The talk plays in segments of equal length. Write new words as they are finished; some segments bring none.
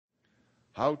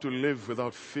how to live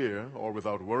without fear or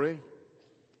without worry.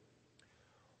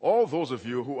 All those of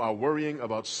you who are worrying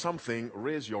about something,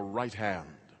 raise your right hand.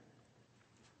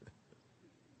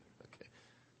 Okay.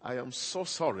 I am so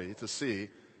sorry to see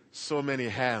so many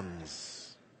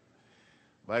hands.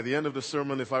 By the end of the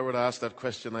sermon, if I were to ask that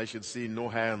question, I should see no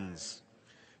hands.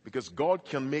 Because God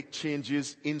can make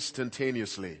changes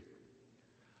instantaneously.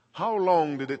 How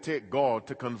long did it take God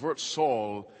to convert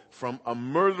Saul from a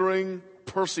murdering,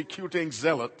 persecuting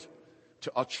zealot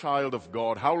to a child of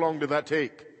God? How long did that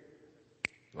take?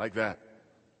 Like that.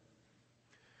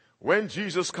 When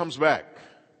Jesus comes back,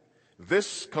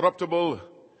 this corruptible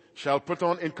shall put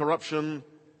on incorruption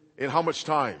in how much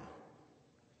time?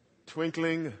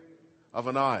 Twinkling of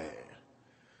an eye.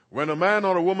 When a man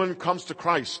or a woman comes to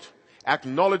Christ,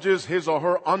 acknowledges his or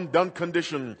her undone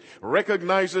condition,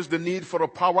 recognizes the need for a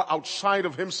power outside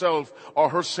of himself or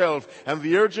herself, and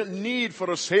the urgent need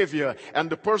for a Savior, and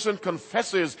the person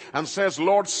confesses and says,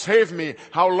 Lord, save me.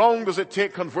 How long does it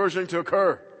take conversion to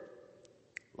occur?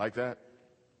 Like that.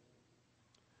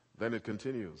 Then it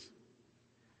continues.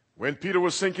 When Peter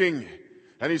was sinking,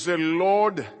 and he said,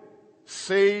 Lord,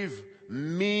 save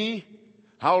me.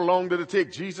 How long did it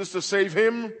take Jesus to save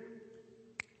him?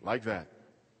 Like that.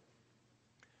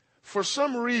 For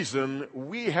some reason,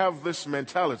 we have this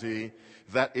mentality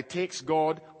that it takes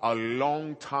God a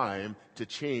long time to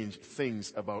change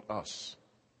things about us.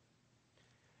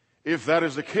 If that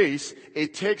is the case,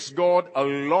 it takes God a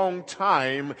long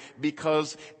time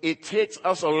because it takes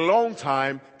us a long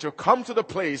time to come to the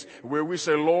place where we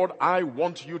say, Lord, I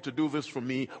want you to do this for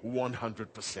me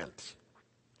 100%.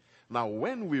 Now,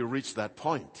 when we reach that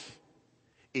point,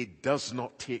 it does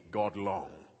not take God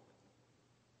long.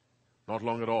 Not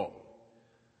long at all.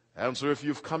 And so if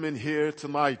you've come in here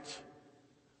tonight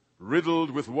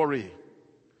riddled with worry,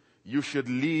 you should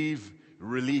leave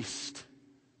released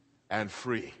and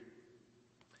free.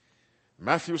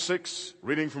 Matthew 6,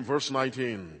 reading from verse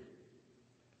 19.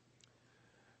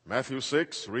 Matthew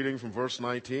 6, reading from verse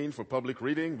 19. For public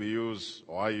reading,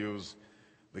 I use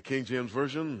the King James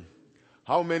Version.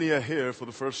 How many are here for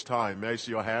the first time? May I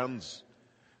see your hands?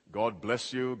 God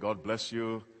bless you. God bless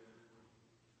you.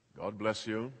 God bless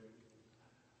you.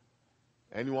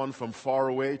 Anyone from far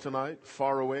away tonight?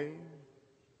 Far away?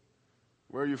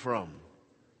 Where are you from?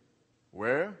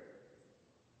 Where?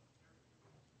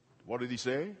 What did he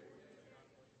say?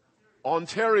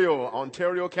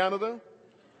 Ontario, Canada?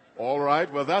 All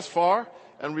right, well, that's far,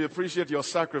 and we appreciate your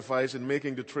sacrifice in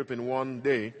making the trip in one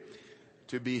day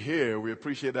to be here. We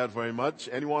appreciate that very much.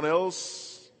 Anyone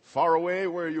else? Far away?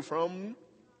 Where are you from?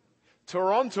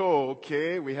 Toronto.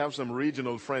 Okay, we have some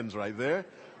regional friends right there.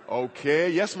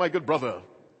 Okay, yes, my good brother.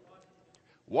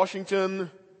 Washington,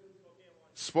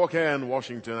 Spokane,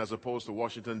 Washington, as opposed to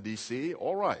Washington, D.C.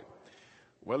 All right.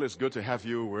 Well, it's good to have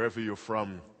you wherever you're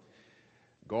from.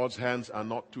 God's hands are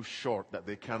not too short that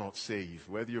they cannot save.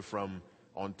 Whether you're from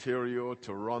Ontario,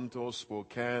 Toronto,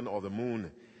 Spokane, or the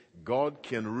moon, God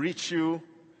can reach you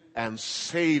and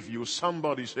save you.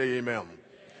 Somebody say amen.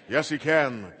 Yes, he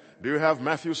can. Do you have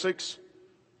Matthew 6?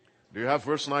 Do you have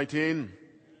verse 19?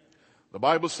 The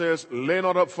Bible says, lay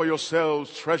not up for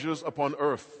yourselves treasures upon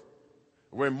earth,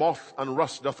 where moth and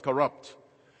rust doth corrupt,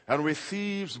 and where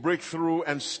thieves break through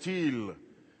and steal.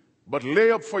 But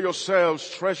lay up for yourselves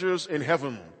treasures in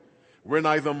heaven, where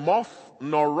neither moth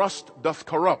nor rust doth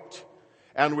corrupt,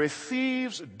 and where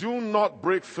thieves do not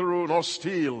break through nor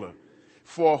steal.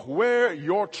 For where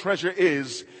your treasure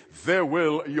is, there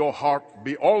will your heart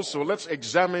be also. Let's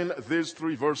examine these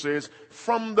three verses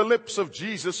from the lips of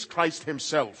Jesus Christ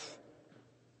himself.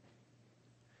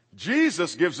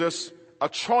 Jesus gives us a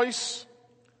choice,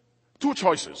 two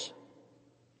choices,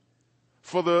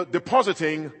 for the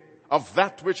depositing of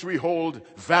that which we hold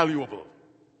valuable,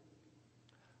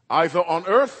 either on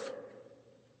earth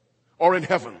or in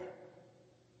heaven.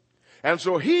 And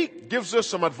so he gives us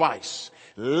some advice.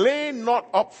 Lay not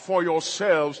up for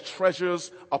yourselves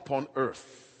treasures upon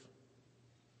earth,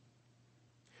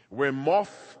 where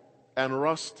moth and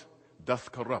rust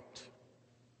doth corrupt.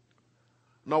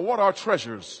 Now, what are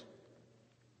treasures?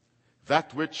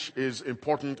 That which is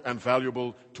important and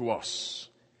valuable to us.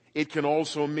 It can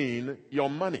also mean your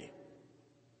money.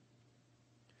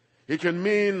 It can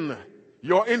mean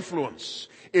your influence.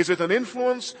 Is it an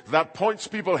influence that points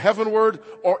people heavenward,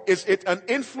 or is it an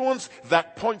influence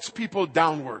that points people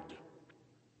downward?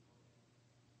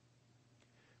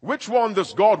 Which one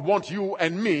does God want you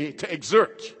and me to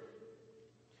exert?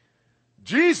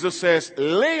 Jesus says,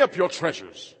 lay up your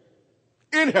treasures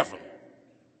in heaven,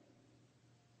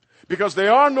 because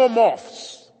there are no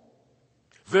moths,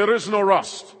 there is no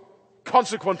rust,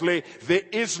 Consequently, there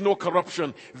is no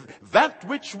corruption. That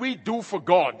which we do for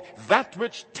God, that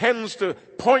which tends to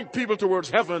point people towards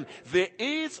heaven, there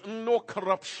is no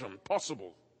corruption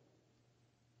possible.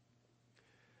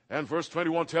 And verse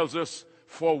 21 tells us,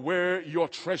 for where your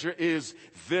treasure is,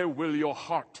 there will your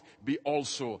heart be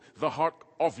also. The heart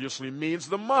obviously means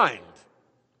the mind.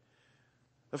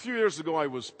 A few years ago, I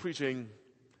was preaching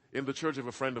in the church of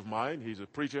a friend of mine. He's a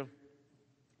preacher.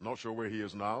 Not sure where he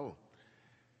is now.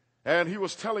 And he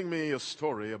was telling me a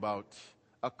story about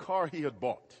a car he had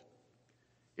bought.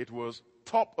 It was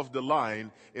top of the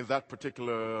line in that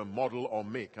particular model or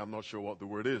make. I'm not sure what the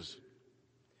word is.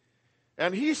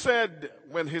 And he said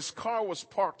when his car was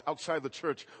parked outside the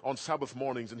church on Sabbath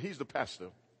mornings, and he's the pastor,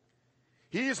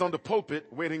 he is on the pulpit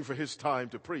waiting for his time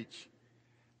to preach.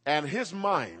 And his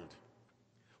mind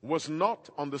was not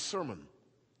on the sermon.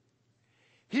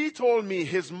 He told me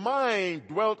his mind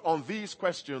dwelt on these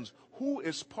questions. Who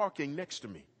is parking next to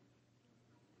me?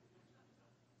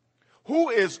 Who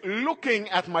is looking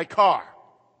at my car?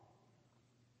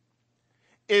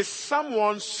 Is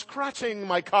someone scratching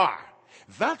my car?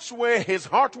 That's where his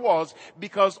heart was,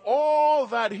 because all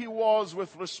that he was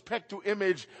with respect to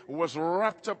image was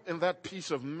wrapped up in that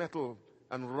piece of metal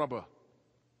and rubber.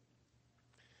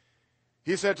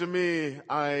 He said to me,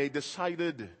 I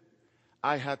decided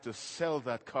I had to sell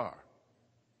that car.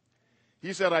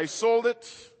 He said, I sold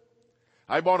it.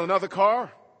 I bought another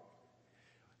car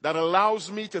that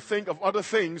allows me to think of other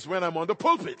things when I'm on the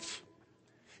pulpit.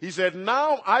 He said,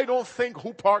 now I don't think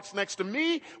who parks next to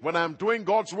me when I'm doing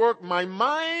God's work. My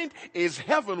mind is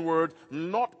heavenward,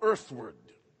 not earthward.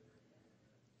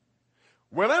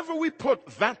 Whenever we put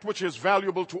that which is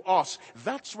valuable to us,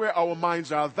 that's where our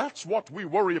minds are. That's what we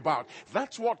worry about.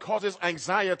 That's what causes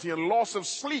anxiety and loss of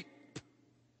sleep.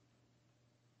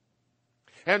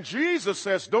 And Jesus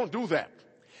says, don't do that.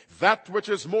 That which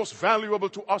is most valuable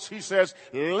to us, he says,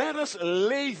 let us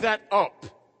lay that up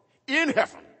in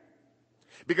heaven.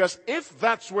 Because if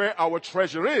that's where our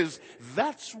treasure is,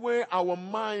 that's where our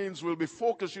minds will be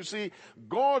focused. You see,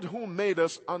 God who made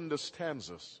us understands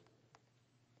us.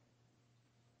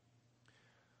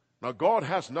 Now, God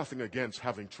has nothing against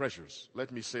having treasures.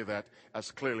 Let me say that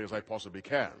as clearly as I possibly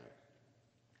can.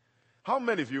 How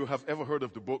many of you have ever heard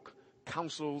of the book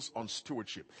Counsels on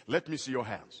Stewardship? Let me see your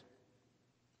hands.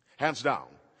 Hands down.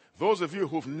 Those of you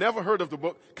who've never heard of the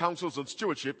book Counsels on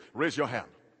Stewardship, raise your hand.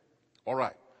 All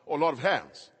right. A lot of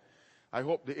hands. I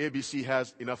hope the ABC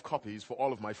has enough copies for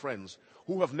all of my friends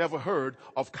who have never heard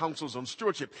of Counsels on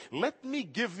Stewardship. Let me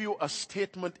give you a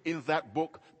statement in that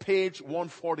book, page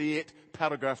 148,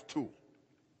 paragraph 2.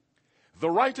 The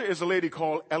writer is a lady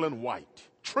called Ellen White.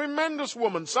 Tremendous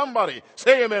woman. Somebody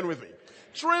say amen with me.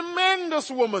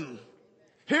 Tremendous woman.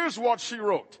 Here's what she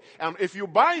wrote. And if you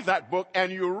buy that book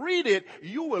and you read it,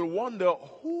 you will wonder,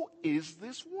 who is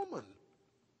this woman?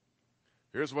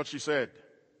 Here's what she said.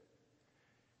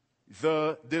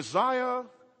 The desire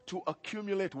to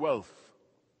accumulate wealth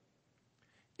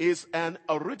is an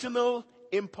original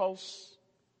impulse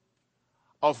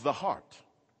of the heart,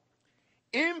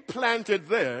 implanted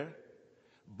there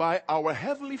by our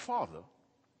Heavenly Father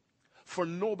for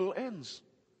noble ends.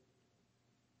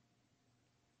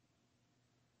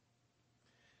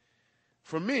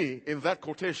 For me, in that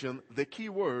quotation, the key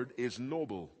word is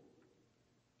noble.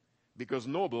 Because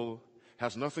noble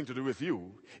has nothing to do with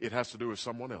you. It has to do with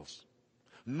someone else.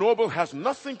 Noble has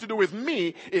nothing to do with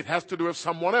me. It has to do with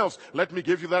someone else. Let me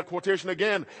give you that quotation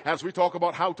again as we talk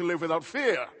about how to live without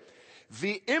fear.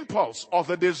 The impulse or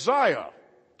the desire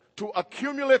to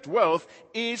accumulate wealth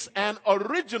is an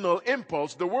original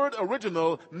impulse. The word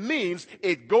original means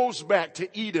it goes back to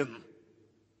Eden.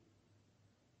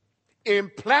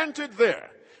 Implanted there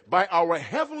by our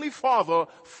Heavenly Father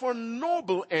for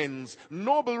noble ends,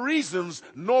 noble reasons,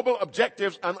 noble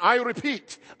objectives. And I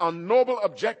repeat, a noble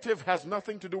objective has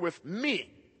nothing to do with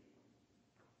me.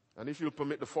 And if you'll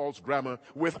permit the false grammar,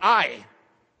 with I.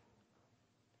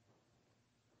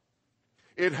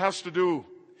 It has to do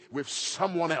with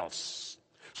someone else.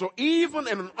 So even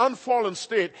in an unfallen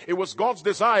state, it was God's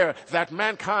desire that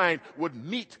mankind would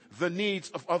meet the needs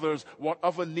of others,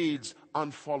 whatever needs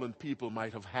unfallen people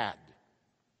might have had.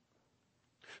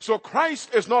 So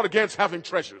Christ is not against having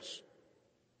treasures.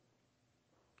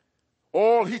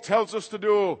 All he tells us to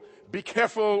do, be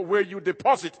careful where you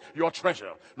deposit your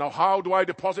treasure. Now, how do I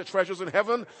deposit treasures in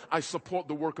heaven? I support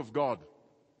the work of God.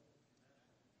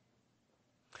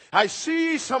 I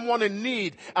see someone in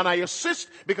need and I assist,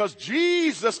 because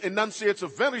Jesus enunciates a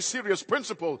very serious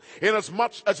principle.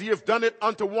 Inasmuch as ye have done it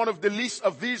unto one of the least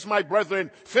of these my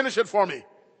brethren, finish it for me.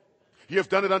 Ye have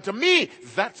done it unto me.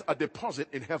 That's a deposit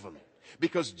in heaven.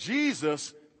 Because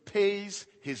Jesus pays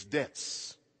his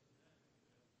debts.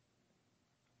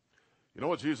 You know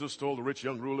what Jesus told the rich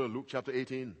young ruler in Luke chapter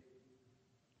 18?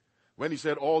 When he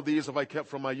said, all these have I kept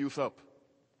from my youth up.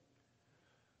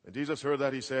 And Jesus heard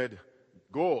that, he said,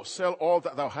 go, sell all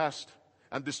that thou hast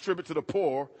and distribute to the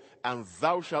poor, and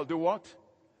thou shalt do what?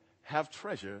 Have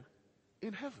treasure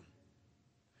in heaven.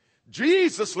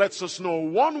 Jesus lets us know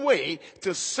one way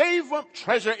to save up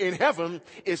treasure in heaven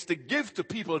is to give to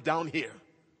people down here.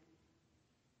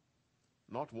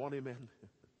 Not one amen.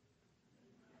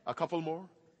 A couple more.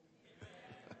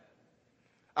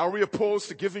 Are we opposed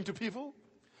to giving to people?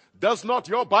 Does not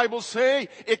your Bible say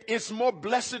it is more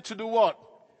blessed to do what?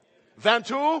 Than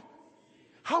to?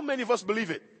 How many of us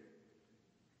believe it?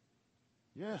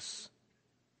 Yes.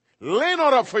 Lay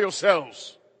not up for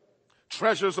yourselves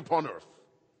treasures upon earth,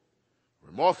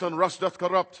 where moth and rust doth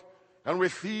corrupt, and where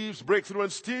thieves break through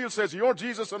and steal, says your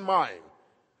Jesus and mine.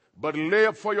 But lay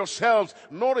up for yourselves.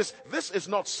 Notice, this is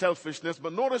not selfishness,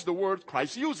 but notice the word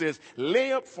Christ uses.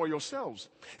 Lay up for yourselves.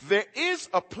 There is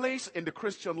a place in the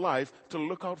Christian life to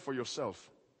look out for yourself.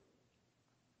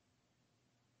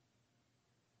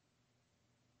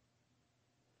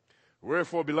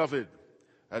 Wherefore, beloved,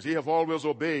 as ye have always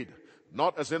obeyed,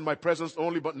 not as in my presence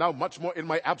only, but now much more in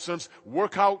my absence,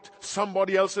 work out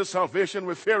somebody else's salvation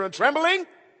with fear and trembling.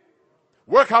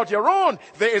 Work out your own.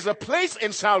 There is a place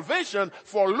in salvation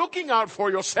for looking out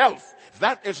for yourself.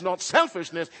 That is not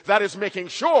selfishness. That is making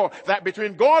sure that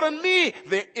between God and me,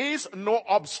 there is no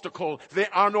obstacle. There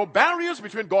are no barriers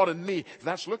between God and me.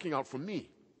 That's looking out for me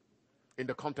in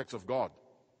the context of God.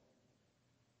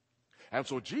 And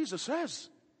so Jesus says,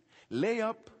 lay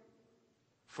up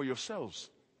for yourselves.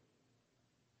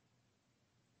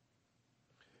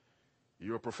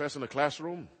 You're a professor in a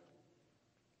classroom.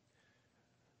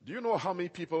 Do you know how many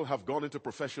people have gone into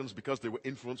professions because they were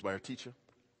influenced by a teacher?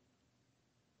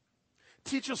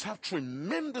 Teachers have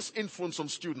tremendous influence on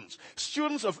students.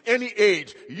 Students of any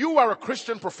age. You are a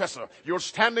Christian professor. You're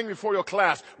standing before your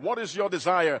class. What is your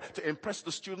desire? To impress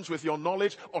the students with your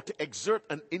knowledge or to exert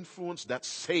an influence that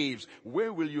saves?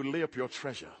 Where will you lay up your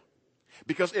treasure?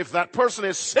 Because if that person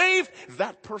is saved,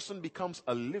 that person becomes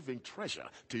a living treasure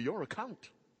to your account.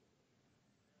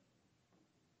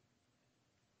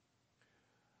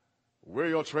 Where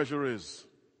your treasure is,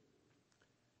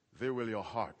 there will your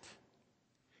heart,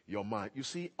 your mind. You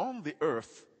see, on the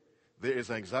earth, there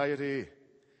is anxiety,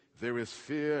 there is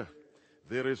fear,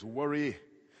 there is worry,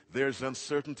 there's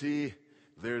uncertainty,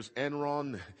 there's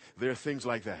Enron, there are things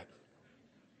like that.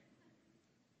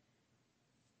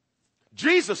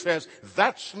 Jesus says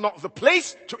that's not the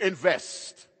place to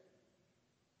invest.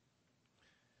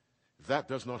 That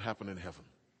does not happen in heaven.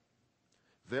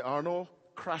 There are no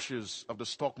crashes of the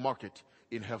stock market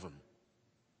in heaven.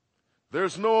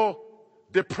 There's no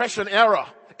depression era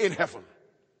in heaven.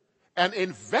 An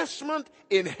investment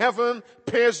in heaven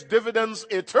pays dividends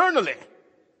eternally.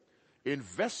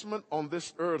 Investment on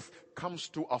this earth comes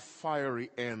to a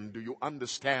fiery end. Do you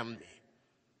understand me?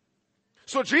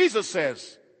 So Jesus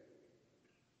says,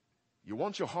 you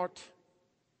want your heart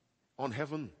on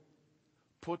heaven?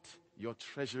 Put your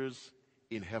treasures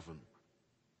in heaven.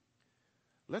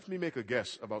 Let me make a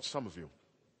guess about some of you.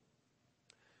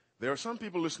 There are some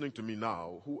people listening to me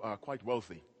now who are quite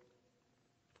wealthy.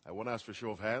 I won't ask for a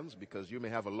show of hands because you may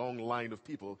have a long line of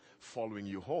people following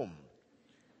you home.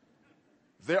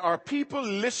 There are people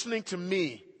listening to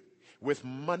me with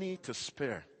money to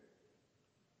spare.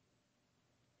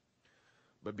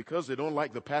 But because they don't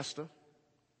like the pastor,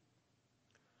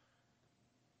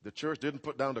 the church didn't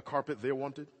put down the carpet they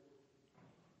wanted.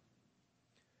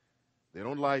 They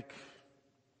don't like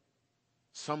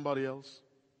somebody else.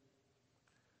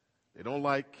 They don't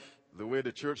like the way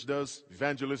the church does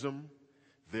evangelism.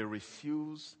 They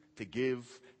refuse to give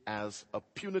as a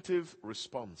punitive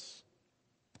response.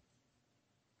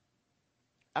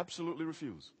 Absolutely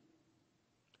refuse.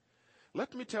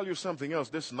 Let me tell you something else.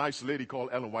 This nice lady called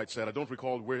Ellen White said, I don't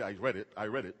recall where I read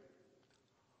it.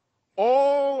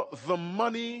 All the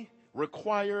money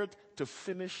required to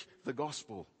finish the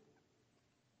gospel.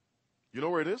 You know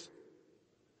where it is?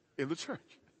 In the church.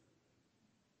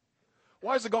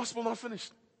 Why is the gospel not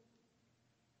finished?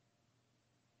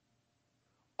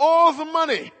 All the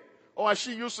money, or as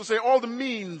she used to say, all the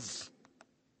means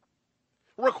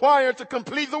required to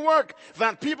complete the work,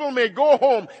 that people may go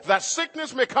home, that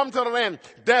sickness may come to an end,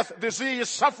 death, disease,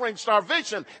 suffering,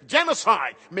 starvation,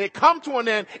 genocide may come to an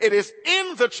end. It is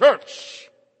in the church.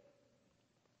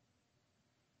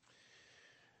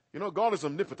 You know, God is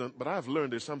omnipotent, but I've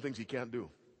learned there's some things he can't do.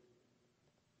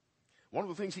 One of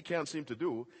the things he can't seem to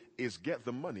do is get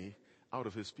the money out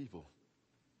of his people.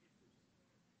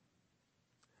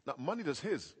 Now, money is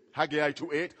his. Haggai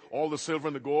 2:8, all the silver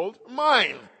and the gold,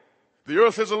 mine. The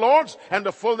earth is the Lord's, and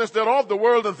the fullness thereof, the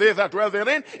world and they that dwell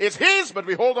therein, is his, but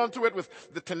we hold on to it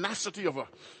with the tenacity of a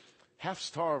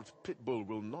half-starved pit bull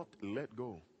will not let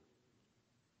go.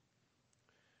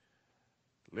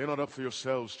 Lay not up for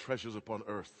yourselves treasures upon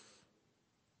earth.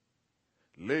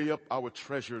 Lay up our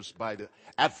treasures by the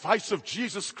advice of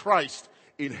Jesus Christ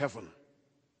in heaven.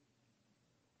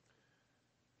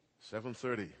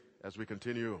 7:30, as we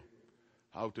continue,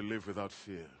 how to live without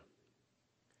fear.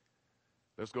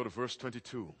 Let's go to verse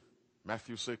 22,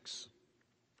 Matthew 6.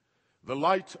 The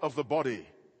light of the body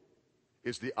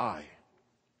is the eye.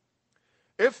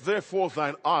 If therefore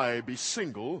thine eye be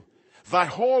single, thy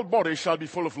whole body shall be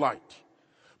full of light.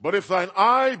 But if thine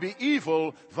eye be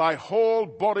evil, thy whole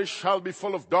body shall be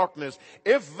full of darkness.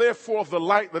 If therefore the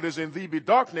light that is in thee be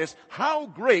darkness, how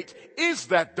great is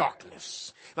that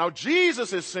darkness? Now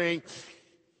Jesus is saying,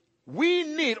 we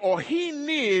need, or he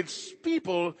needs,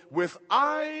 people with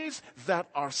eyes that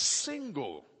are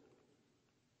single.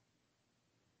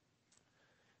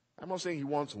 I'm not saying he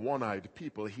wants one-eyed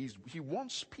people. He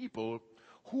wants people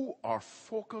who are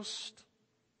focused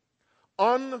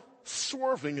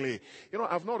unswervingly. You know,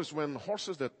 I've noticed when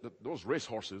horses, those race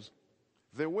horses,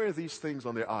 they wear these things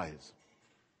on their eyes.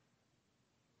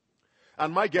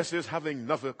 And my guess is, having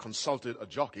never consulted a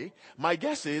jockey, my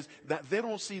guess is that they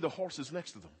don't see the horses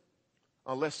next to them.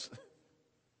 Unless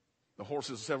the horse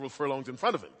is several furlongs in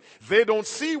front of him. They don't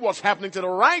see what's happening to the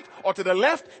right or to the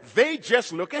left. They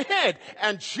just look ahead.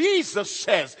 And Jesus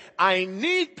says, I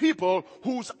need people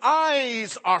whose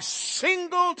eyes are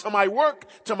single to my work,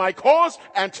 to my cause,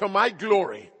 and to my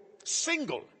glory.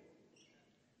 Single.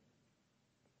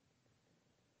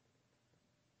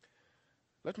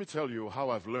 Let me tell you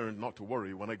how I've learned not to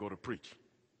worry when I go to preach.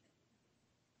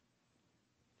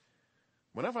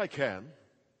 Whenever I can,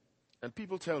 and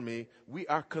people tell me, we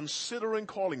are considering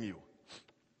calling you,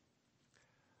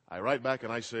 I write back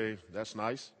and I say, that's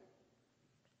nice.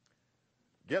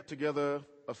 Get together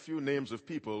a few names of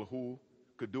people who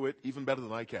could do it even better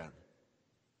than I can.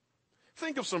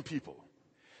 Think of some people.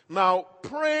 Now,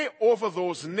 pray over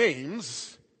those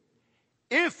names.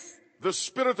 If the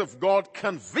Spirit of God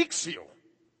convicts you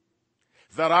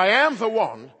that I am the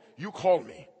one, you call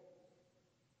me.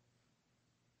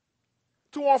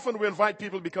 Too often we invite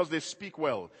people because they speak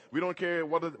well. We don't care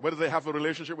whether they have a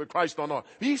relationship with Christ or not.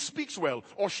 He speaks well,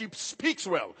 or she speaks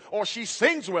well, or she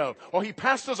sings well, or he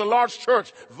pastors a large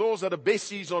church. Those are the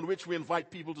bases on which we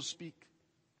invite people to speak.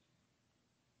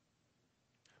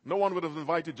 No one would have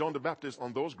invited John the Baptist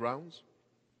on those grounds.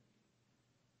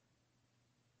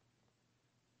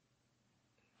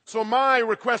 So my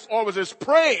request always is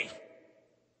pray.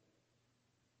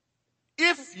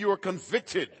 If you are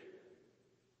convicted,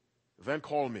 then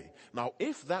call me. Now,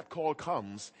 if that call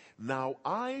comes, now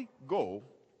I go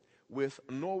with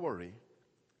no worry,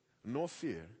 no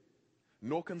fear,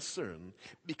 no concern,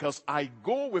 because I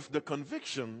go with the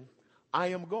conviction I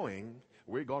am going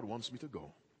where God wants me to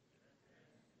go.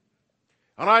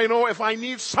 And I know if I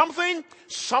need something,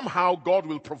 somehow God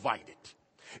will provide it.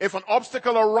 If an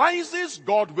obstacle arises,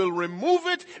 God will remove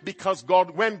it, because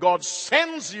when God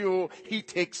sends you, he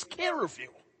takes care of you.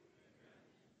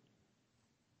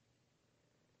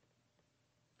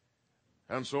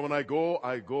 And so when I go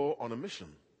on a mission.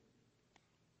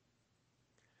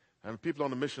 And people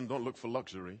on a mission don't look for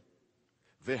luxury.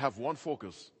 They have one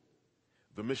focus,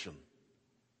 the mission.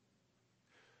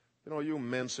 You know, you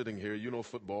men sitting here, you know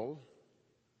football.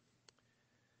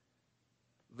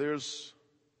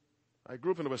 I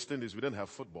grew up in the West Indies, we didn't have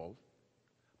football.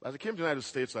 As I came to the United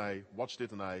States, I watched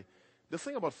it, and the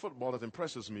thing about football that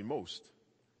impresses me most,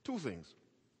 two things.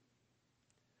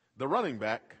 The running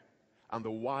back and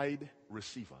the wide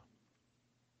receiver.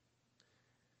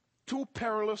 Two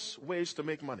perilous ways to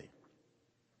make money.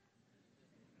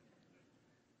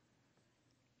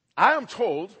 I am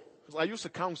told, because I used to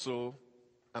counsel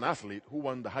an athlete who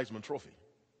won the Heisman Trophy.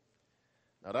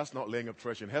 Now that's not laying up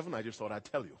treasure in heaven, I just thought I'd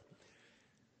tell you.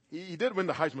 He did win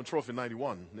the Heisman Trophy in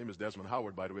 91. His name is Desmond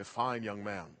Howard, by the way, a fine young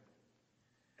man.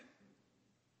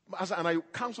 And I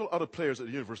counseled other players at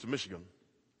the University of Michigan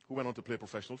who went on to play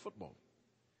professional football.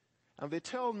 And they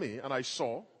tell me, and I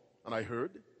saw, and I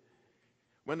heard,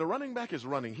 when the running back is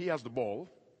running, he has the ball.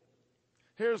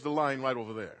 Here's the line right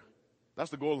over there.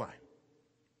 That's the goal line.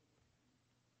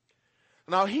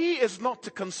 Now, he is not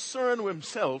to concern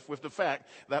himself with the fact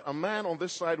that a man on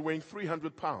this side weighing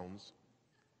 300 pounds,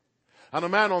 and a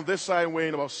man on this side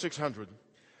weighing about 600,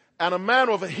 and a man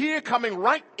over here coming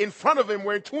right in front of him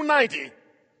weighing 290,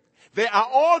 they are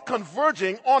all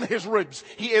converging on his ribs.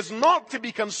 He is not to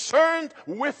be concerned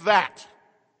with that.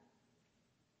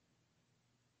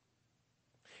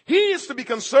 He is to be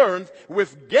concerned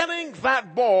with getting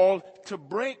that ball to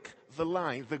break the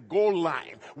line, the goal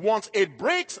line. Once it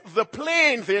breaks the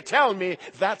plane, they tell me,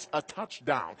 that's a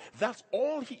touchdown. That's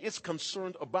all he is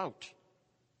concerned about.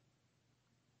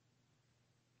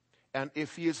 And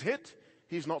if he is hit,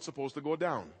 he's not supposed to go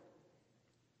down.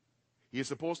 He is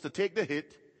supposed to take the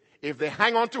hit. If they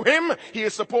hang on to him, he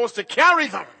is supposed to carry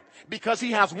them, because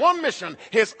he has one mission.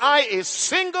 His eye is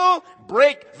single,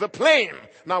 break the plane.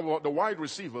 Now, the wide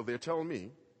receiver, they tell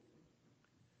me,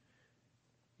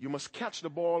 you must catch the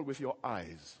ball with your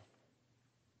eyes.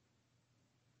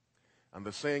 And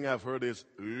the saying I've heard is,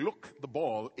 look the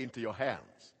ball into your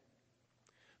hands.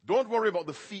 Don't worry about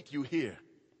the feet you hear.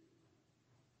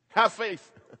 Have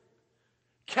faith.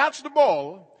 Catch the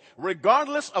ball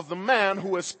regardless of the man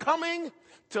who is coming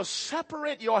to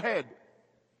separate your head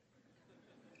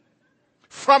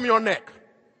from your neck.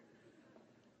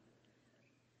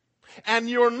 And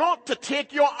you're not to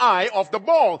take your eye off the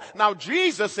ball. Now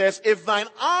Jesus says, if thine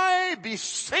eye be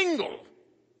single.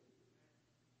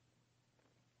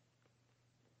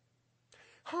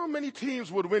 How many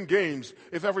teams would win games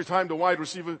if every time the wide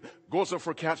receiver goes up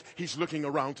for a catch, he's looking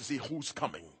around to see who's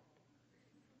coming?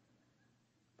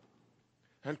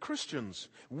 And Christians,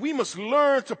 we must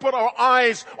learn to put our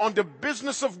eyes on the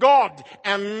business of God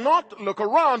and not look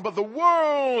around. But the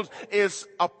world is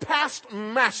a past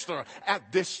master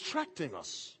at distracting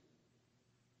us.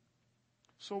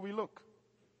 So we look.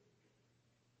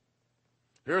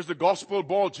 Here's the gospel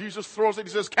ball. Jesus throws it.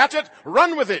 He says, catch it,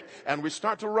 run with it. And we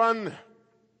start to run.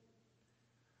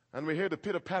 And we hear the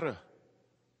pitter-patter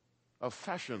of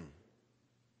fashion.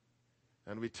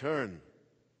 And we turn.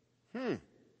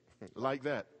 Like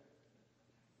that.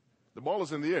 The ball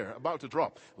is in the air, about to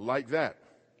drop. Like that.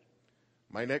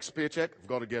 My next paycheck, I've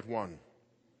got to get one.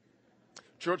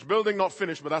 Church building, not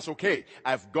finished, but that's okay.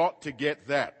 I've got to get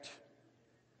that.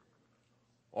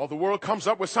 Or the world comes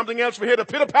up with something else. We hear the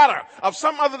pitter-patter of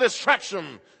some other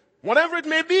distraction. Whatever it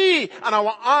may be. And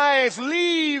our eyes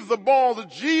leave the ball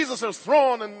that Jesus has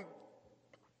thrown. And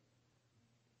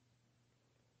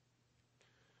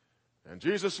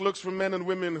Jesus looks for men and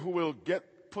women who will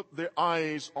put their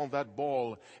eyes on that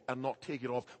ball and not take it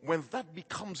off. When that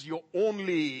becomes your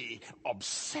only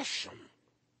obsession,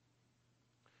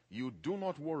 you do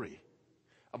not worry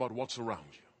about what's around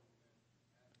you.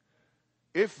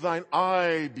 If thine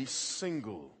eye be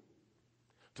single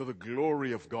to the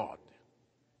glory of God.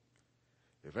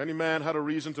 If any man had a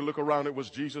reason to look around, it was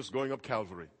Jesus going up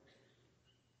Calvary.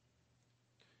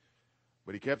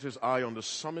 But he kept his eye on the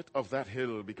summit of that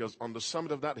hill, because on the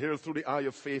summit of that hill, through the eye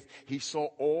of faith, he saw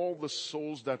all the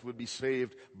souls that would be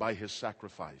saved by his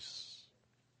sacrifice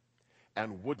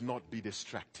and would not be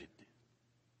distracted.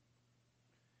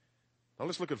 Now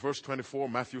let's look at verse 24,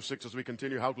 Matthew 6, as we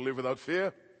continue how to live without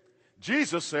fear.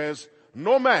 Jesus says,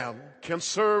 no man can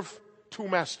serve two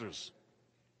masters.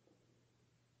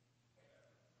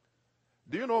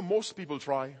 Do you know most people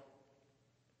try?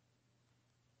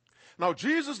 Now,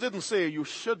 Jesus didn't say you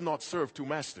should not serve two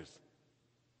masters.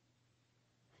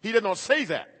 He did not say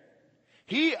that.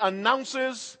 He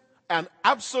announces an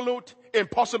absolute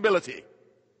impossibility.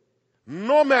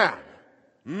 No man,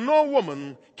 no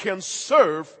woman can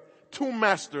serve two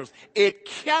masters. It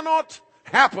cannot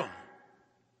happen.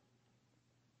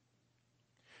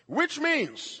 Which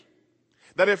means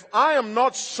that if I am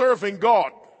not serving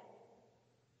God,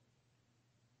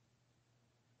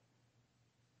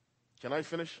 can I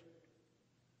finish?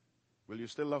 Will you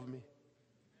still love me?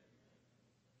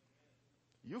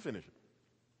 You finish it.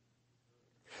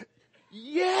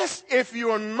 Yes, if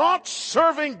you are not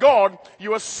serving God,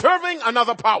 you are serving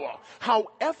another power.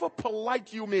 However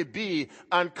polite you may be,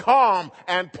 and calm,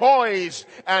 and poised,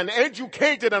 and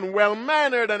educated, and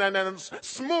well-mannered, and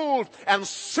smooth, and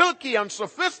silky, and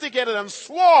sophisticated, and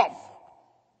suave.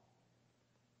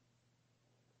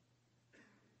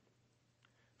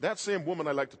 That same woman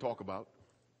I like to talk about,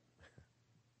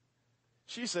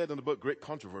 she said in the book Great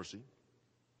Controversy,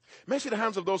 may I see the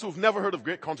hands of those who've never heard of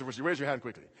Great Controversy? Raise your hand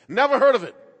quickly. Never heard of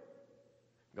it.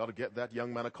 Got to get that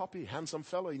young man a copy. Handsome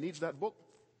fellow. He needs that book.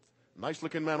 Nice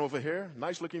looking man over here.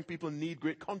 Nice looking people need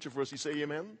Great Controversy. Say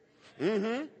amen.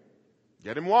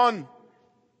 Get him one.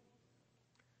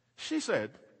 She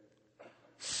said,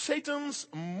 Satan's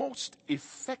most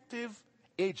effective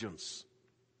agents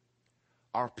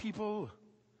are people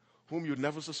whom you'd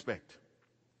never suspect.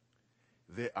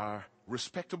 They are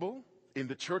respectable in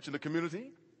the church, in the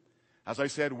community. As I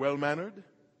said, well-mannered,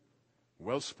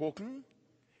 well-spoken,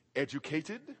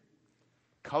 educated,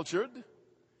 cultured,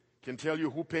 can tell you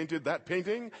who painted that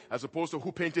painting as opposed to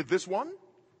who painted this one.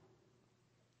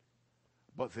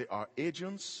 But they are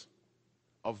agents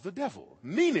of the devil.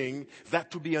 Meaning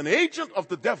that to be an agent of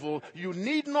the devil, you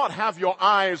need not have your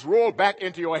eyes roll back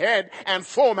into your head and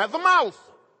foam at the mouth.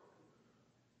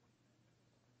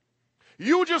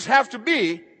 You just have to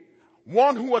be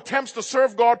one who attempts to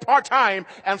serve God part-time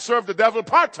and serve the devil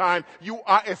part-time. You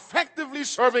are effectively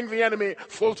serving the enemy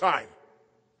full-time.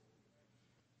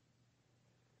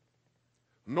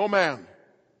 No man,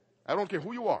 I don't care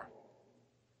who you are,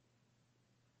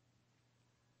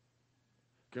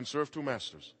 can serve two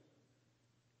masters.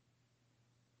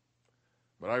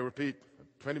 But I repeat,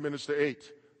 20 minutes to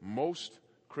 8, most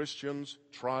Christians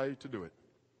try to do it.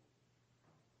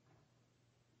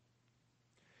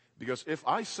 Because if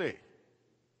I say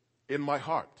in my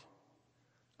heart,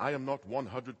 I am not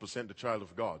 100% the child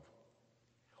of God,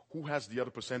 who has the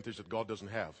other percentage that God doesn't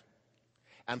have?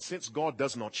 And since God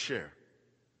does not share,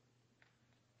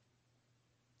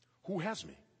 who has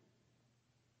me?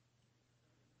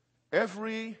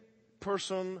 Every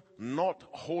person not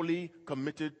wholly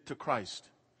committed to Christ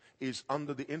is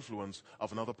under the influence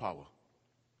of another power.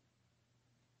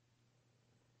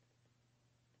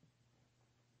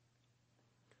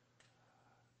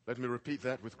 Let me repeat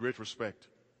that with great respect.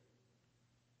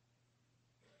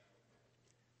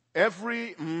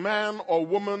 Every man or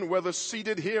woman, whether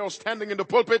seated here or standing in the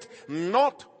pulpit,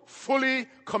 not fully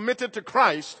committed to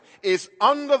Christ, is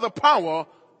under the power,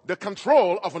 the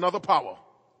control of another power.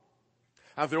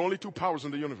 And there are only two powers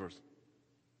in the universe.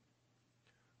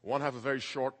 One have a very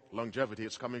short longevity.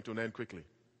 It's coming to an end quickly.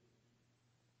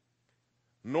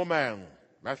 No man,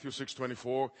 Matthew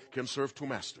 6:24, can serve two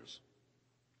masters.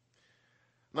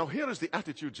 Now here is the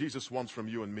attitude Jesus wants from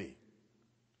you and me.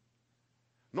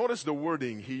 Notice the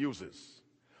wording he uses.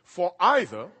 For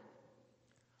either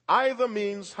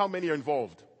means how many are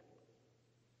involved?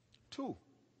 Two.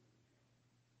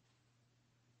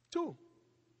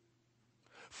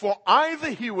 For either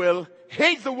he will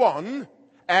hate the one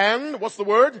and, what's the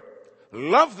word?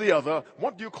 Love the other.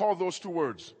 What do you call those two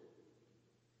words?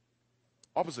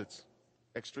 Opposites.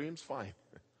 Extremes, fine.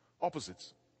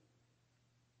 Opposites.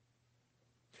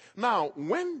 Now,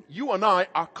 when you and I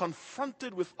are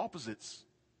confronted with opposites,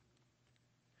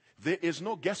 there is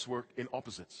no guesswork in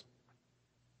opposites.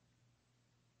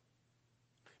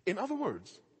 In other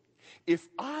words, if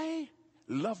I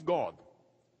love God,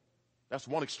 that's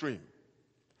one extreme,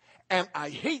 and I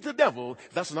hate the devil,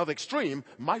 that's another extreme,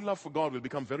 my love for God will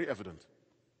become very evident.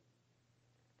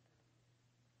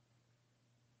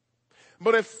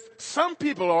 But if some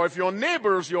people, or if your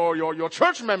neighbors, your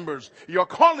church members, your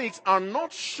colleagues are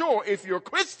not sure if you're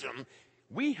Christian,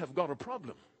 we have got a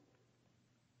problem.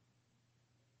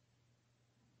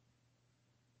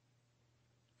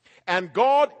 And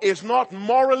God is not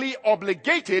morally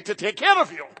obligated to take care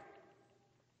of you,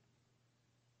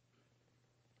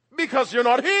 because you're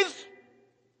not His.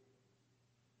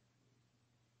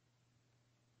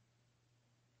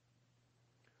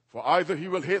 For either He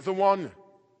will hate the one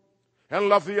and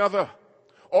love the other,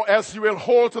 or else He will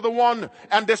hold to the one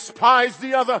and despise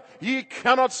the other. Ye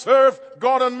cannot serve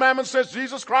God and mammon, says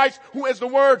Jesus Christ, who is the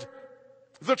Word,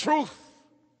 the truth.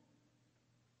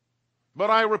 But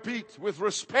I repeat, with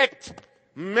respect,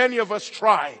 many of us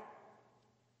try.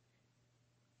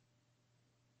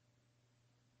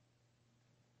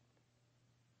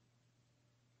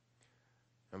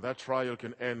 And that trial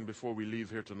can end before we leave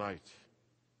here tonight.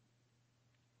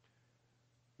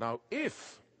 Now,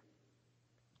 if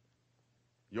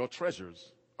your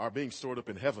treasures are being stored up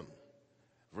in heaven,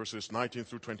 verses 19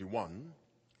 through 21,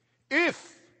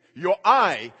 if your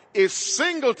eye is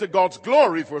single to God's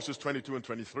glory, verses 22 and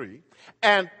 23,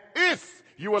 and if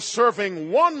you are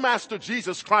serving one master,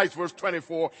 Jesus Christ, verse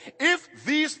 24, if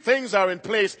these things are in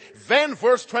place, then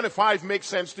verse 25 makes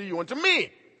sense to you and to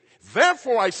me.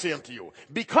 Therefore I say unto you,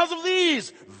 because of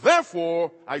these,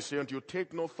 therefore I say unto you,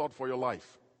 take no thought for your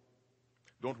life.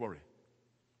 Don't worry.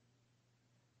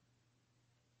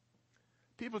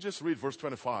 People just read verse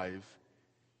 25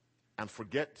 and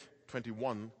forget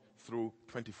 21 through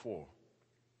 24.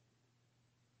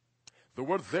 The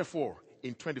word therefore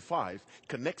in 25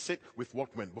 connects it with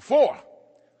what went before.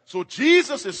 So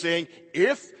Jesus is saying,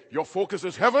 if your focus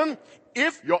is heaven,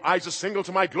 if your eyes are single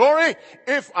to my glory,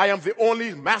 if I am the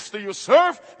only master you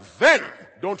serve, then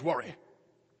don't worry.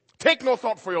 Take no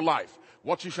thought for your life,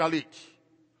 what you shall eat,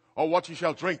 or what you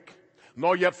shall drink,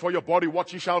 nor yet for your body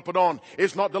what you shall put on.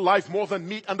 Is not the life more than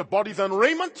meat, and the body than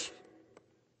raiment?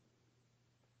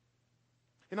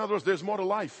 In other words, there's more to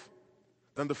life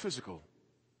than the physical.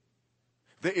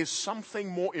 There is something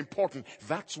more important.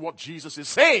 That's what Jesus is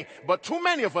saying. But too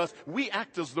many of us, we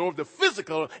act as though the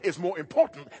physical is more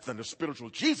important than the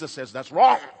spiritual. Jesus says that's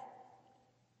wrong.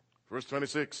 Verse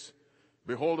 26,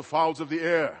 Behold the fowls of the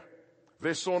air.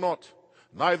 They sow not,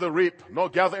 neither reap, nor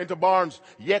gather into barns,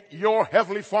 yet your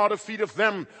heavenly Father feedeth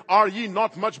them. Are ye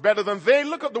not much better than they?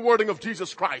 Look at the wording of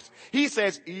Jesus Christ. He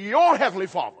says, your heavenly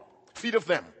Father feedeth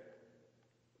them.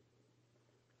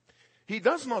 He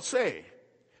does not say,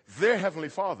 their heavenly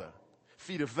Father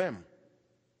feedeth them.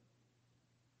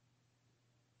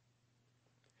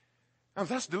 And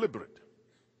that's deliberate.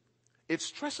 It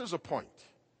stresses a point,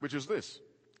 which is this.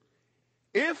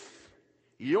 If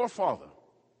your Father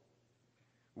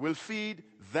will feed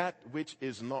that which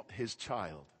is not his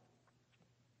child,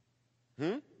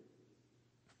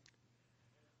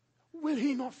 will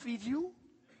he not feed you?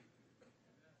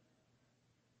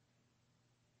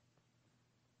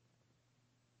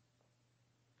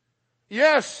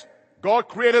 Yes, God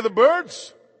created the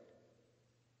birds,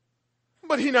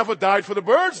 but he never died for the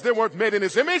birds. They weren't made in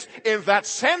his image. In that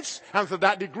sense and to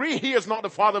that degree, he is not the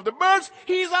father of the birds.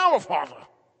 He's our Father.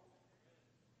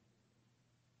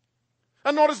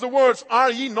 And notice the words,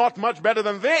 are ye not much better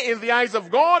than they? In the eyes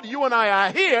of God, you and I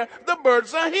are here. The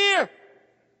birds are here.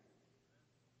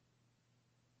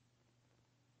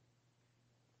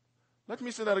 Let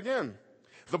me say that again.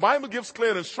 The Bible gives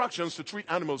clear instructions to treat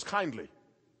animals kindly.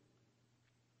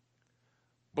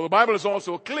 But the Bible is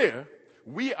also clear,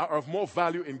 we are of more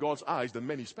value in God's eyes than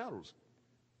many sparrows.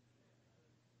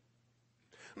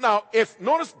 Now,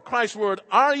 notice Christ's word,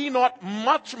 are ye not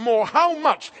much more? How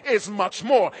much is much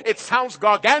more? It sounds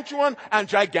gargantuan and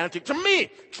gigantic to me.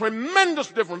 Tremendous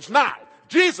difference. Now,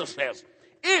 Jesus says,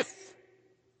 if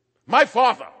my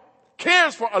Father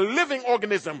cares for a living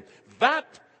organism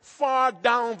that far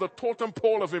down the totem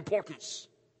pole of importance,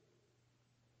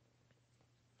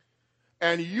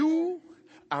 and you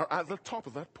are at the top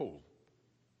of that pole,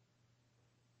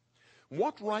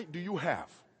 what right do you have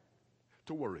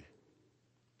to worry?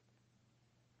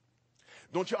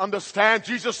 Don't you understand?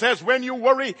 Jesus says, when you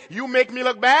worry, you make me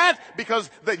look bad, because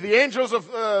the angels of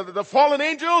the fallen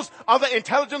angels, other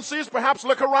intelligences perhaps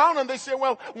look around and they say,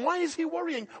 well, why is he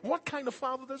worrying? What kind of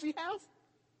father does he have?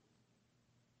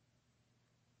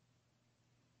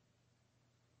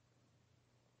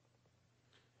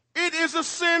 It is a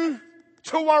sin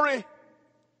to worry.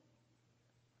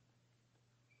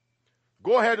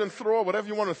 Go ahead and throw whatever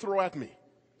you want to throw at me.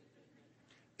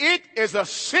 It is a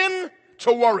sin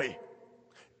to worry.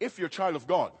 If you're a child of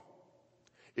God,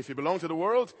 if you belong to the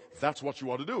world, that's what you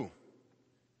ought to do.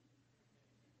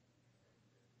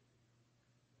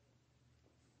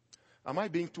 Am I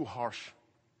being too harsh?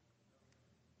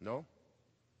 No?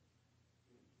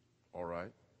 All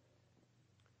right.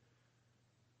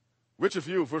 Which of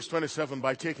you, verse 27,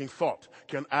 by taking thought,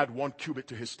 can add 1 cubit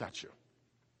to his stature?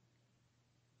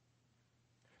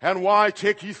 And why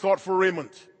take ye thought for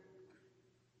raiment?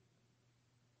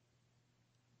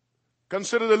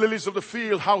 Consider the lilies of the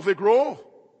field, how they grow.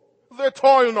 They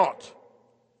toil not,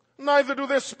 neither do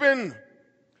they spin.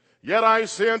 Yet I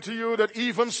say unto you that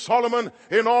even Solomon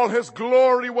in all his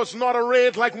glory was not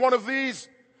arrayed like one of these.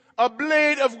 A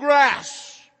blade of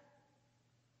grass,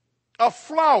 a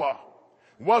flower,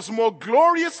 was more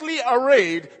gloriously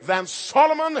arrayed than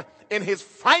Solomon in his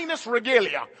finest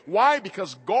regalia. Why?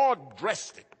 Because God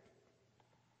dressed it.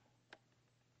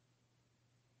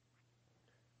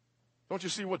 Don't you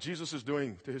see what Jesus is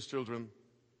doing to his children?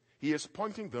 He is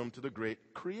pointing them to the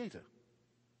great Creator.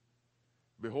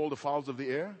 Behold the fowls of the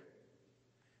air.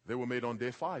 They were made on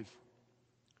day 5.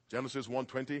 Genesis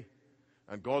 1:20.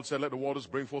 And God said, let the waters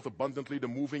bring forth abundantly the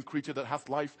moving creature that hath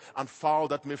life, and fowl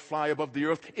that may fly above the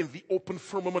earth in the open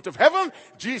firmament of heaven.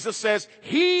 Jesus says,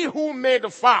 he who made the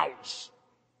fowls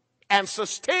and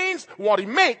sustains what he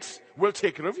makes will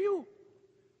take care of you.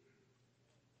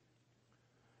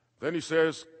 Then he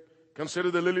says,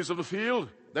 consider the lilies of the field.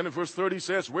 Then in verse 30 he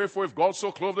says, wherefore if God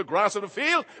so clothed the grass of the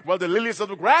field, well, the lilies of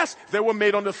the grass, they were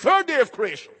made on the 3rd day of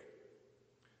creation.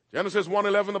 Genesis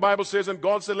 1:11, the Bible says, and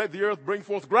God said, let the earth bring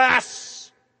forth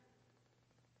grass.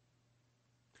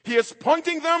 He is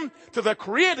pointing them to the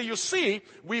Creator. You see,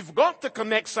 we've got to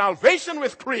connect salvation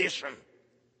with creation.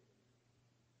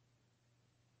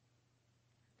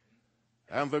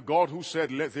 And the God who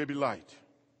said, let there be light.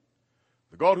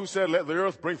 The God who said, let the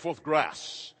earth bring forth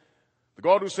grass. The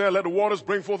God who said, let the waters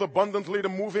bring forth abundantly the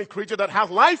moving creature that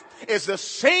hath life, is the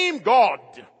same God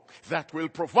that will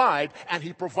provide, and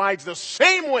he provides the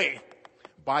same way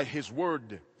by his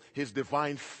word, his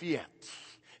divine fiat,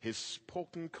 his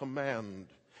spoken command.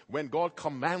 When God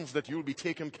commands that you'll be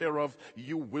taken care of,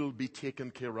 you will be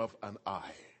taken care of, and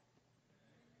I.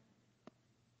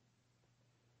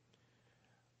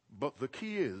 But the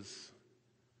key is,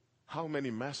 how many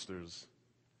masters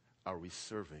are we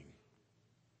serving?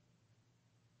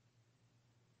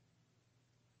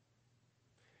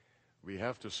 We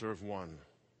have to serve one.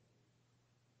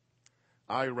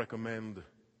 I recommend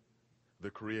the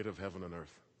creator of heaven and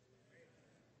earth.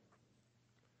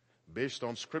 Based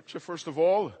on Scripture, first of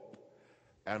all,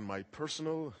 and my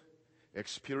personal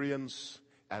experience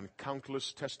and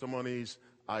countless testimonies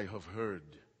I have heard.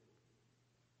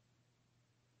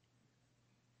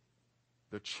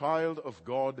 The child of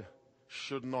God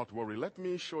should not worry. Let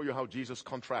me show you how Jesus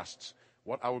contrasts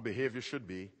what our behavior should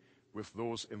be with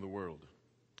those in the world.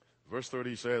 Verse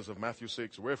 30 says of Matthew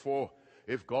 6, "Wherefore,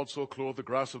 if God so clothe the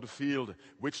grass of the field,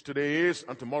 which today is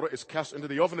and tomorrow is cast into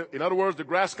the oven." In other words, the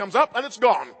grass comes up and it's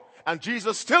gone. And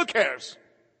Jesus still cares.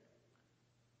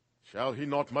 "Shall he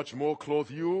not much more clothe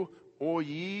you, O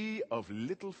ye of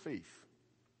little faith?"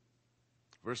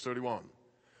 Verse 31.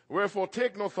 "Wherefore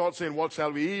take no thought, saying, What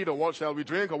shall we eat, or what shall we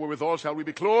drink, or wherewithal shall we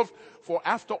be clothed? For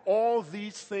after all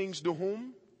these things do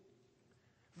whom?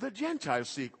 The Gentiles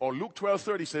seek." Or Luke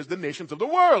 12:30 says, "The nations of the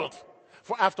world.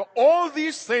 For after all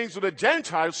these things do the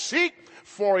Gentiles seek,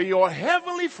 for your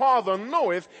heavenly Father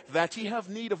knoweth that ye have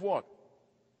need of" what?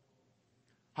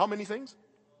 How many things?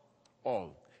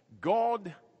 All.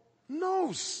 God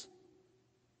knows.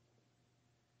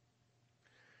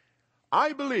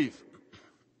 I believe,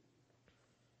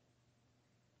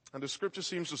 and the Scripture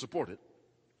seems to support it,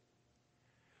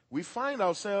 we find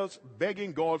ourselves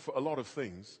begging God for a lot of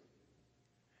things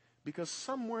because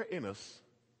somewhere in us,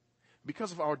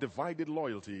 because of our divided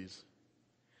loyalties,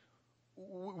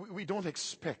 we don't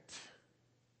expect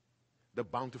the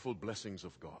bountiful blessings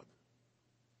of God.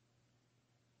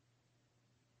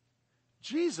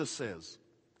 Jesus says,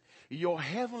 your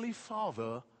heavenly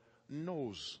Father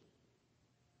knows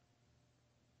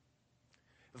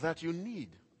that you need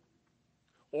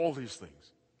all these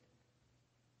things.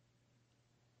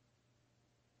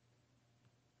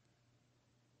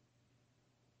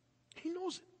 He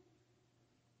knows it.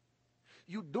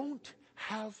 You don't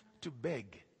have to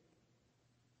beg.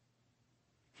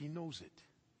 He knows it.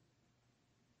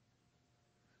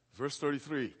 Verse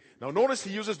 33. Now notice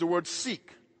he uses the word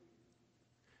seek.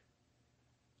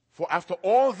 For after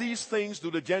all these things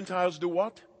do the Gentiles do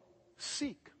what?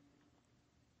 Seek.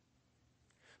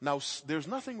 Now there's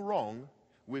nothing wrong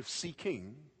with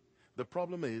seeking. The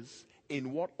problem is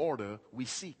in what order we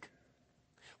seek.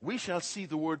 We shall see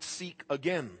the word seek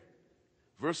again.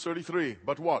 Verse 33.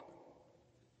 But what?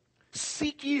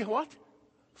 Seek ye what?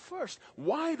 First.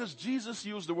 Why does Jesus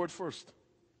use the word first?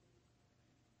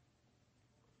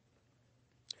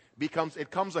 Because it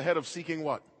comes ahead of seeking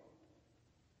what?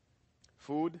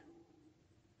 Food,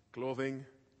 clothing,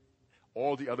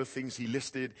 all the other things he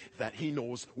listed that he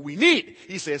knows we need.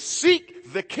 He says,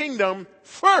 seek the kingdom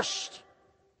first.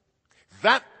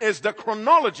 That is the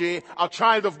chronology a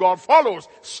child of God follows,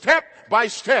 step by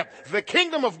step. The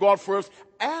kingdom of God first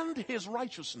and his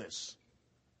righteousness.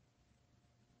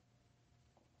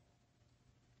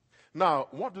 Now,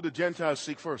 what do the Gentiles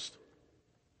seek first?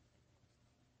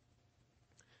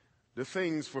 The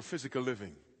things for physical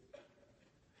living.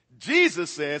 Jesus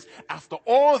says, after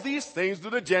all these things do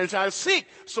the Gentiles seek.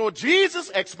 So Jesus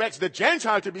expects the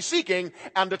Gentile to be seeking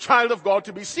and the child of God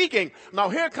to be seeking. Now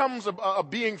here comes a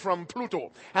being from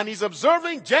Pluto, and he's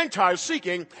observing Gentiles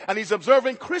seeking and he's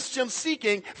observing Christians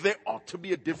seeking. There ought to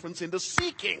be a difference in the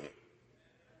seeking.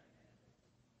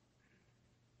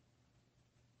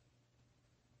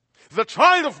 The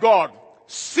child of God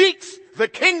seeks the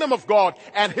kingdom of God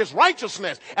and his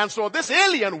righteousness. And so this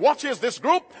alien watches this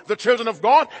group, the children of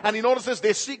God, and he notices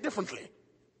they seek differently.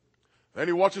 Then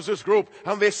he watches this group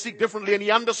and they seek differently, and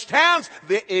he understands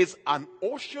there is an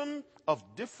ocean of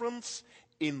difference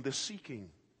in the seeking.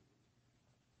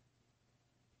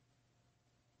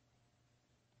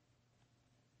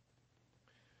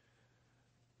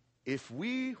 If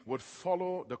we would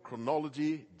follow the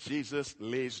chronology Jesus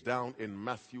lays down in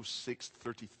Matthew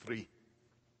 6:33,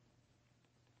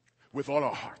 with all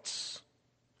our hearts,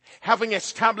 having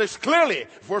established clearly,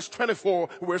 verse 24,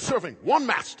 we're serving one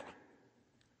master.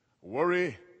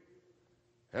 Worry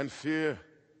and fear,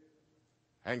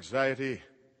 anxiety,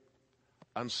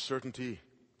 uncertainty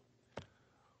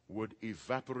would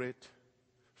evaporate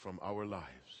from our lives.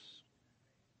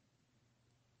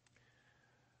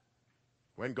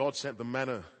 When God sent the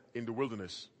manna in the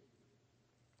wilderness,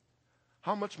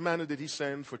 how much manna did he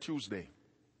send for Tuesday?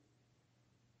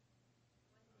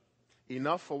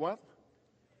 Enough for what?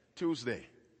 Tuesday.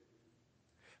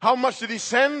 How much did he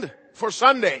send for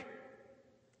Sunday?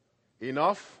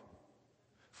 Enough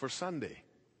for Sunday.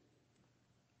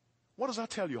 What does that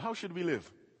tell you? How should we live?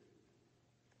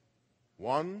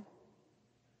 One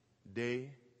day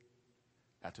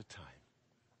at a time.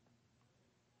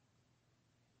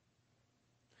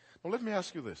 Now let me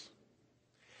ask you this.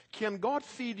 Can God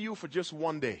feed you for just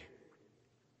one day?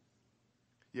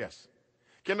 Yes.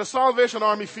 Can the Salvation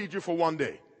Army feed you for one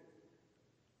day?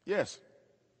 Yes.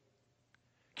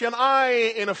 Can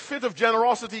I, in a fit of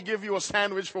generosity, give you a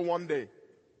sandwich for one day?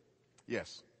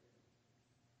 Yes.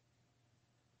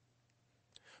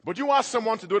 But you ask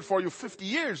someone to do it for you 50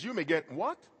 years, you may get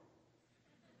what?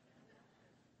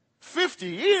 50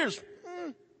 years?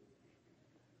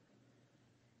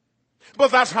 But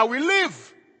that's how we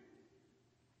live.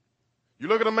 You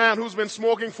look at a man who's been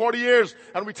smoking 40 years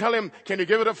and we tell him, can you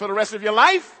give it up for the rest of your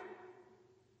life?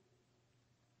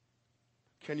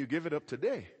 Can you give it up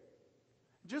today?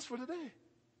 Just for today.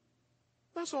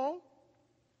 That's all.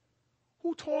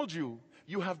 Who told you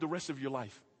you have the rest of your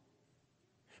life?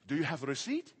 Do you have a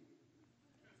receipt?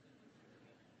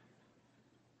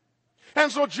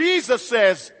 And so Jesus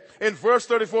says in verse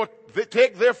 34,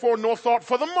 take therefore no thought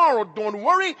for the morrow. Don't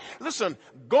worry. Listen,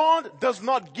 God does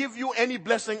not give you any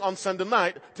blessing on Sunday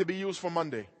night to be used for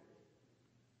Monday.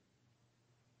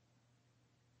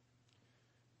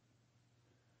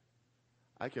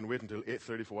 I can wait until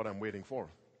 8:30 for what I'm waiting for.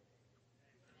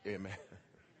 Amen.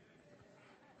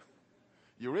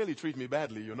 You really treat me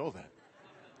badly, you know that.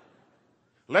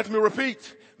 Let me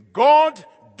repeat. God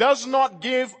does not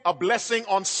give a blessing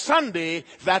on Sunday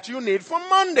that you need for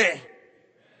Monday.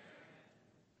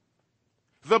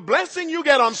 The blessing you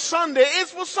get on Sunday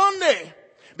is for Sunday.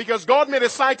 Because God may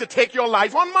decide to take your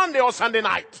life on Monday or Sunday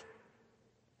night.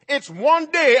 It's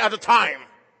one day at a time.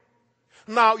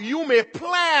 Now, you may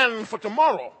plan for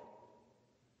tomorrow,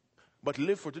 but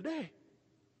live for today.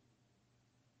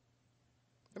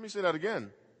 Let me say that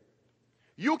again.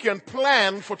 You can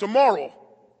plan for tomorrow,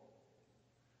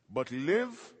 but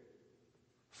live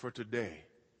for today.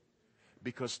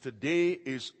 Because today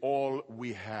is all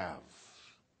we have.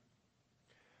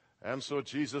 And so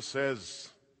Jesus says,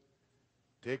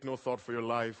 take no thought for your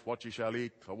life, what ye shall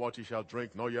eat, or what ye shall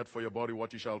drink, nor yet for your body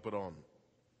what ye shall put on.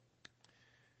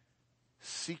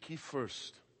 Seek ye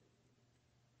first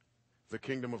the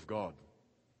kingdom of God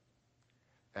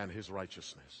and his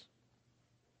righteousness.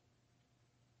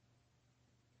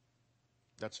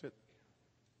 That's it.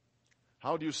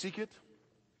 How do you seek it?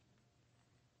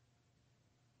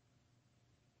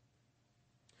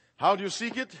 How do you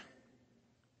seek it?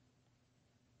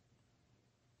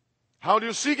 How do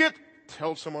you seek it?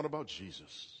 Tell someone about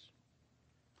Jesus.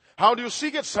 How do you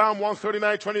seek it? Psalm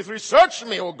 139:23. Search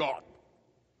me, O God.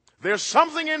 There's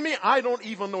something in me I don't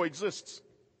even know exists.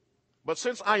 But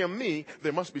since I am me,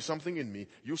 there must be something in me.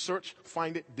 You search,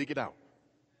 find it, dig it out.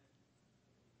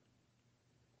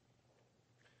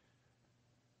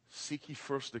 Seek ye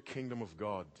first the kingdom of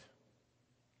God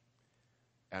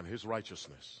and his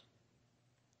righteousness.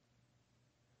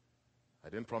 I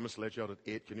didn't promise to let you out at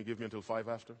 8. Can you give me until 5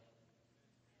 after?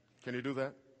 Can you do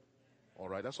that? All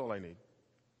right, that's all I need.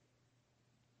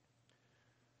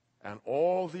 And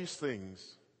all these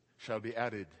things shall be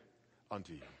added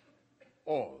unto you.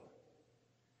 All.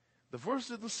 The verse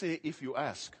didn't say if you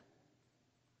ask.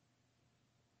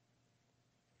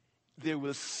 They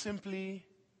will simply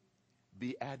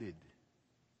be added.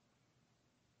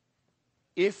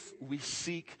 If we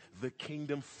seek the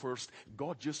kingdom first,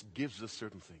 God just gives us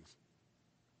certain things.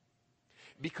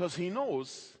 Because he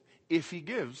knows if he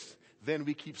gives, then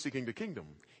we keep seeking the kingdom.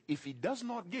 If he does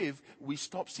not give, we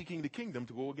stop seeking the kingdom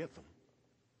to go get them.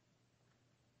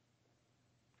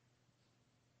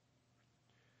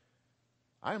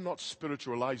 I am not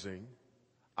spiritualizing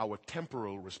our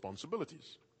temporal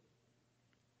responsibilities.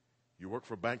 You work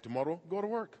for a bank tomorrow, go to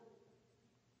work.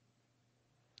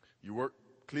 You work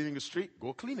cleaning the street,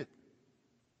 go clean it.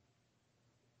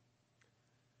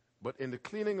 But in the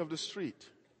cleaning of the street,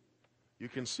 you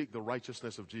can seek the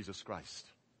righteousness of Jesus Christ.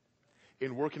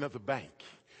 In working at the bank,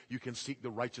 you can seek the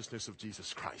righteousness of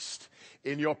Jesus Christ.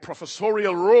 In your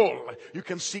professorial role, you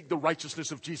can seek the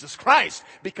righteousness of Jesus Christ.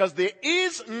 Because there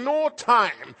is no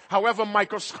time, however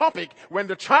microscopic, when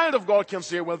the child of God can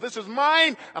say, well, this is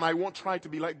mine, and I won't try to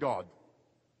be like God.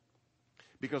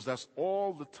 Because that's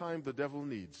all the time the devil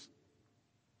needs.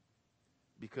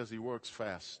 Because he works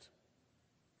fast.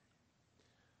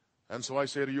 And so I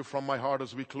say to you from my heart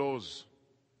as we close,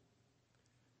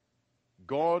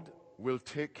 God will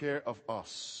take care of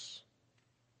us.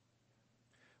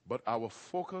 But our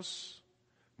focus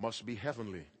must be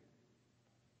heavenly.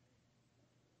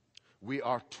 We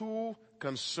are too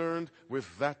concerned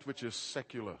with that which is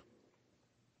secular.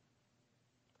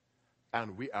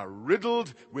 And we are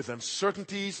riddled with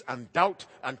uncertainties and doubt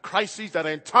and crises that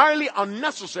are entirely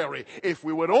unnecessary if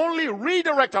we would only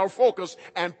redirect our focus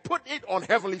and put it on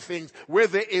heavenly things where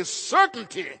there is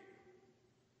certainty.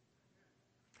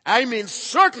 I mean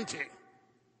certainty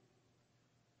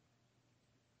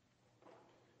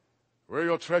Where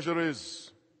your treasure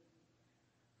is,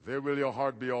 there will your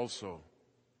heart be also.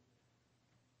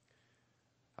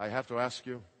 I have to ask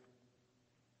you.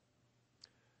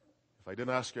 If I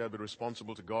didn't ask you, I'd be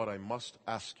responsible to God. I must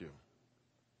ask you.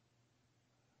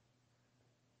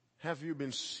 Have you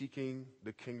been seeking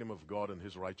the kingdom of God and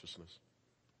His righteousness?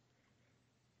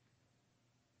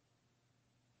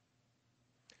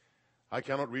 I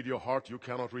cannot read your heart. You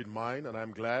cannot read mine. And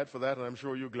I'm glad for that. And I'm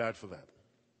sure you're glad for that.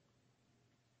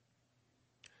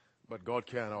 But God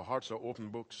can. Our hearts are open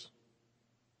books.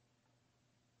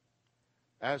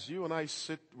 As you and I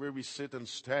sit where we sit and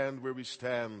stand where we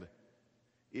stand,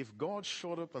 if God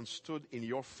showed up and stood in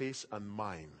your face and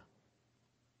mine,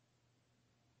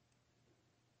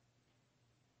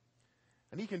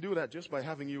 and He can do that just by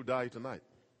having you die tonight.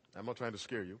 I'm not trying to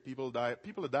scare you. People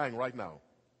are dying right now.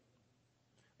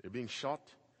 They're being shot,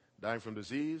 dying from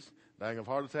disease, dying of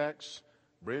heart attacks,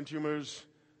 brain tumors,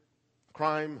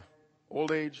 crime,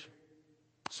 old age,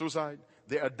 suicide.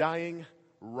 They are dying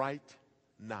right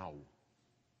now.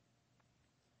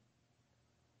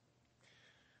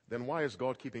 Then why is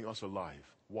God keeping us alive?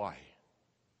 Why?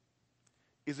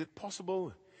 Is it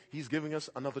possible He's giving us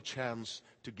another chance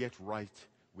to get right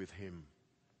with Him?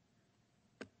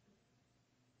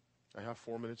 I have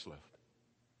 4 minutes left.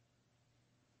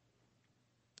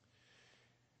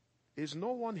 Is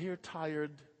no one here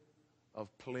tired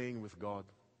of playing with God?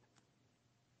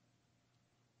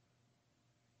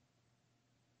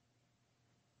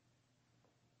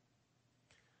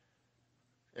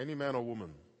 Any man or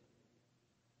woman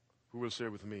who will say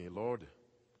with me, Lord,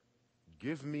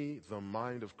 give me the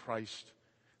mind of Christ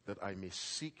that I may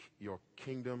seek your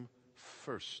kingdom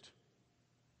first.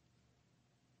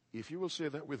 If you will say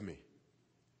that with me,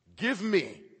 give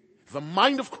me the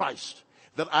mind of Christ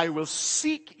that I will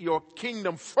seek your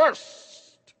kingdom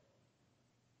first.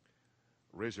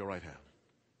 Raise your right hand.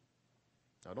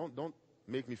 Now don't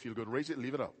make me feel good. Raise it,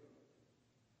 leave it up.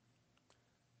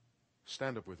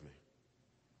 Stand up with me.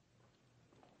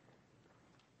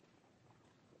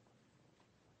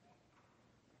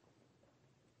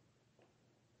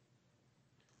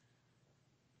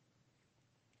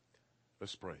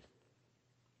 Let's pray.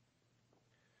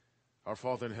 Our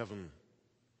Father in heaven,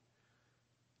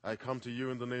 I come to you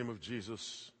in the name of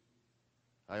Jesus.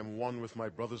 I am one with my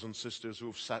brothers and sisters who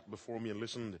have sat before me and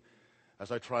listened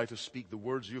as I try to speak the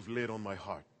words you've laid on my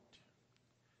heart.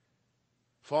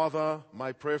 Father,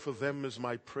 my prayer for them is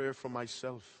my prayer for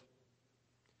myself.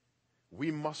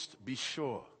 We must be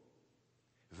sure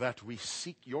that we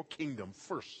seek your kingdom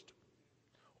first,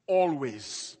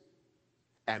 always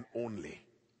and only.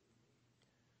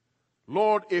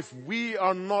 Lord, if we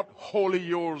are not wholly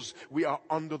yours, we are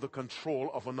under the control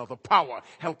of another power.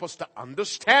 Help us to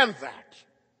understand that.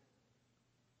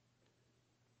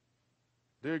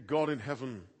 Dear God in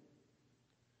heaven,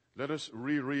 let us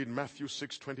reread Matthew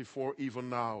 6:24 even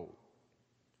now.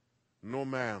 No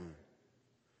man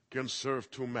can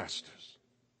serve two masters.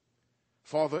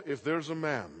 Father, if there's a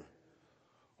man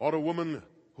or a woman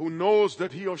who knows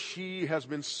that he or she has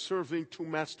been serving two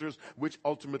masters, which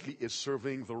ultimately is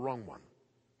serving the wrong one,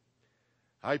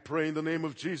 I pray in the name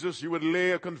of Jesus you would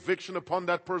lay a conviction upon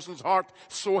that person's heart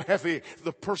so heavy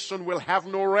the person will have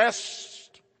no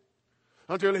rest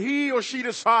until he or she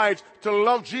decides to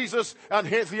love Jesus and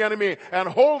hate the enemy and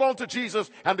hold on to Jesus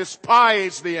and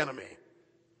despise the enemy.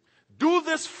 Do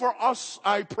this for us,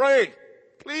 I pray.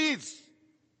 Please.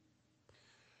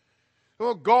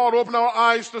 Oh God, open our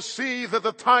eyes to see that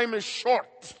the time is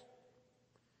short.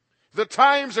 The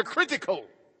times are critical.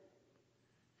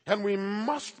 And we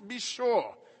must be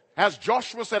sure, as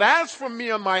Joshua said, as for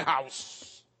me and my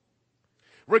house,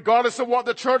 regardless of what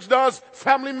the church does,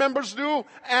 family members do,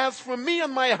 as for me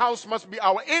and my house must be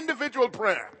our individual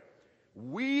prayer.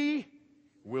 We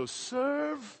will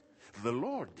serve the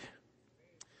Lord.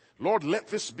 Lord, let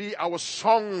this be our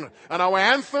song and our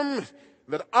anthem,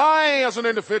 that I, as an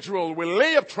individual, will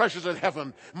lay up treasures in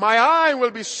heaven. My eye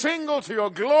will be single to your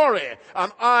glory,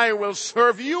 and I will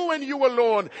serve you and you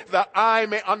alone, that I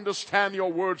may understand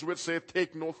your words which say,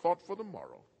 take no thought for the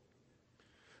morrow.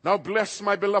 Now bless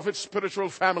my beloved spiritual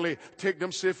family. Take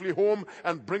them safely home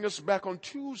and bring us back on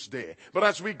Tuesday. But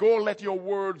as we go, let your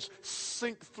words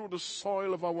sink through the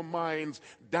soil of our minds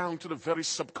down to the very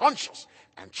subconscious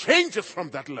and change us from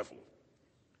that level.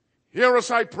 Hear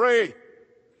us, I pray.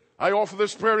 I offer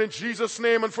this prayer in Jesus'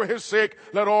 name, and for his sake,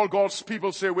 let all God's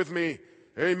people say with me,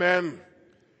 amen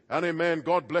and amen.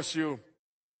 God bless you.